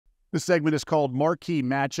This segment is called Marquee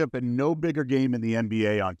Matchup, and no bigger game in the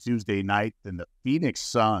NBA on Tuesday night than the Phoenix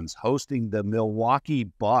Suns hosting the Milwaukee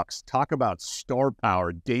Bucks. Talk about star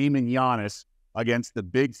power. Dame and Giannis against the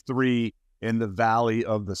big three in the Valley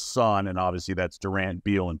of the Sun, and obviously that's Durant,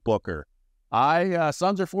 Beal, and Booker.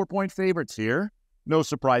 Suns are 4-point favorites here. No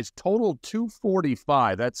surprise. Total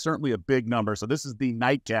 245. That's certainly a big number. So this is the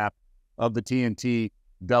nightcap of the TNT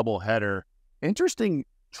doubleheader. Interesting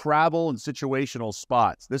travel and situational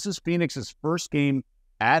spots. This is Phoenix's first game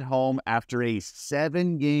at home after a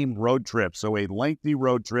 7-game road trip. So a lengthy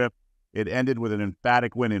road trip. It ended with an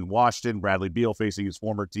emphatic win in Washington. Bradley Beal facing his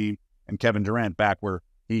former team and Kevin Durant back where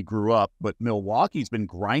he grew up. But Milwaukee's been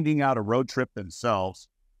grinding out a road trip themselves.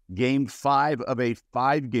 Game 5 of a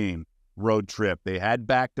 5-game road trip. They had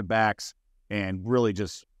back-to-backs and really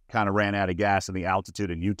just kind of ran out of gas in the altitude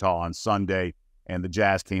in Utah on Sunday. And the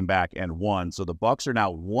Jazz came back and won. So the Bucks are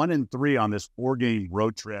now 1-3 on this 4-game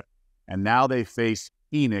road trip. And now they face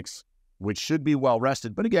Phoenix, which should be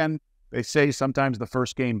well-rested. But again, they say sometimes the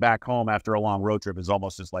first game back home after a long road trip is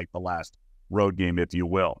almost just like the last road game, if you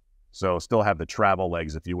will. So still have the travel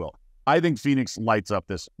legs, if you will. I think Phoenix lights up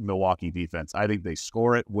this Milwaukee defense. I think they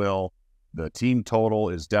score at will. The team total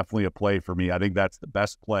is definitely a play for me. I think that's the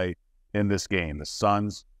best play in this game. The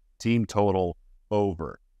Suns team total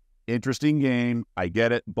over. Interesting game. I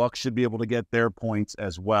get it. Bucks should be able to get their points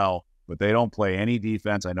as well, but they don't play any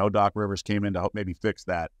defense. I know Doc Rivers came in to help maybe fix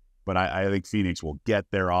that, but I think Phoenix will get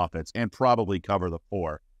their offense and probably cover the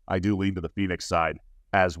 4. I do lean to the Phoenix side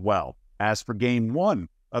as well. As for game 1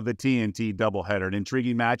 of the TNT doubleheader, an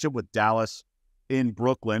intriguing matchup with Dallas in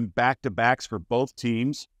Brooklyn. Back-to-backs for both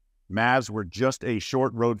teams. Mavs were just a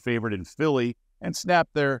short road favorite in Philly and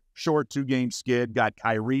snapped their short 2-game skid, got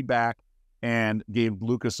Kyrie back, and gave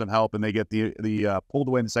Lucas some help, and they get the pulled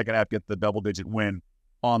away in the second half, get the double-digit win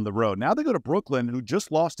on the road. Now they go to Brooklyn, who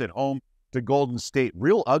just lost at home to Golden State.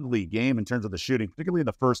 Real ugly game in terms of the shooting, particularly in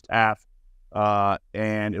the first half,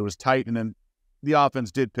 and it was tight. And then the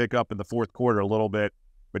offense did pick up in the fourth quarter a little bit,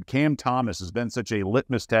 but Cam Thomas has been such a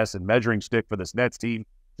litmus test and measuring stick for this Nets team.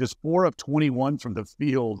 Just 4 of 21 from the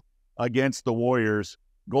field against the Warriors.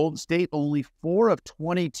 Golden State only 4 of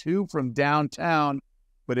 22 from downtown,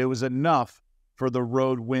 but it was enough for the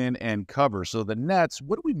road win and cover. So the Nets,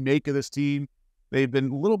 what do we make of this team? They've been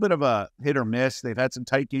a little bit of a hit or miss. They've had some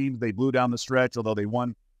tight games. They blew down the stretch, although they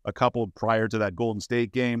won a couple prior to that Golden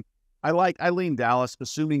State game. I lean Dallas,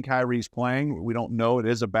 assuming Kyrie's playing. We don't know. It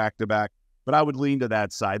is a back-to-back, but I would lean to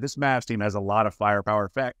that side. This Mavs team has a lot of firepower. In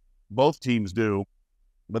fact, both teams do,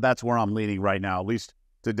 but that's where I'm leaning right now, at least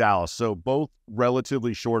to Dallas. So both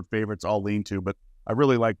relatively short favorites I'll lean to, but I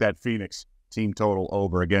really like that Phoenix team total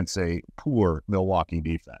over against a poor Milwaukee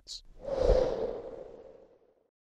defense.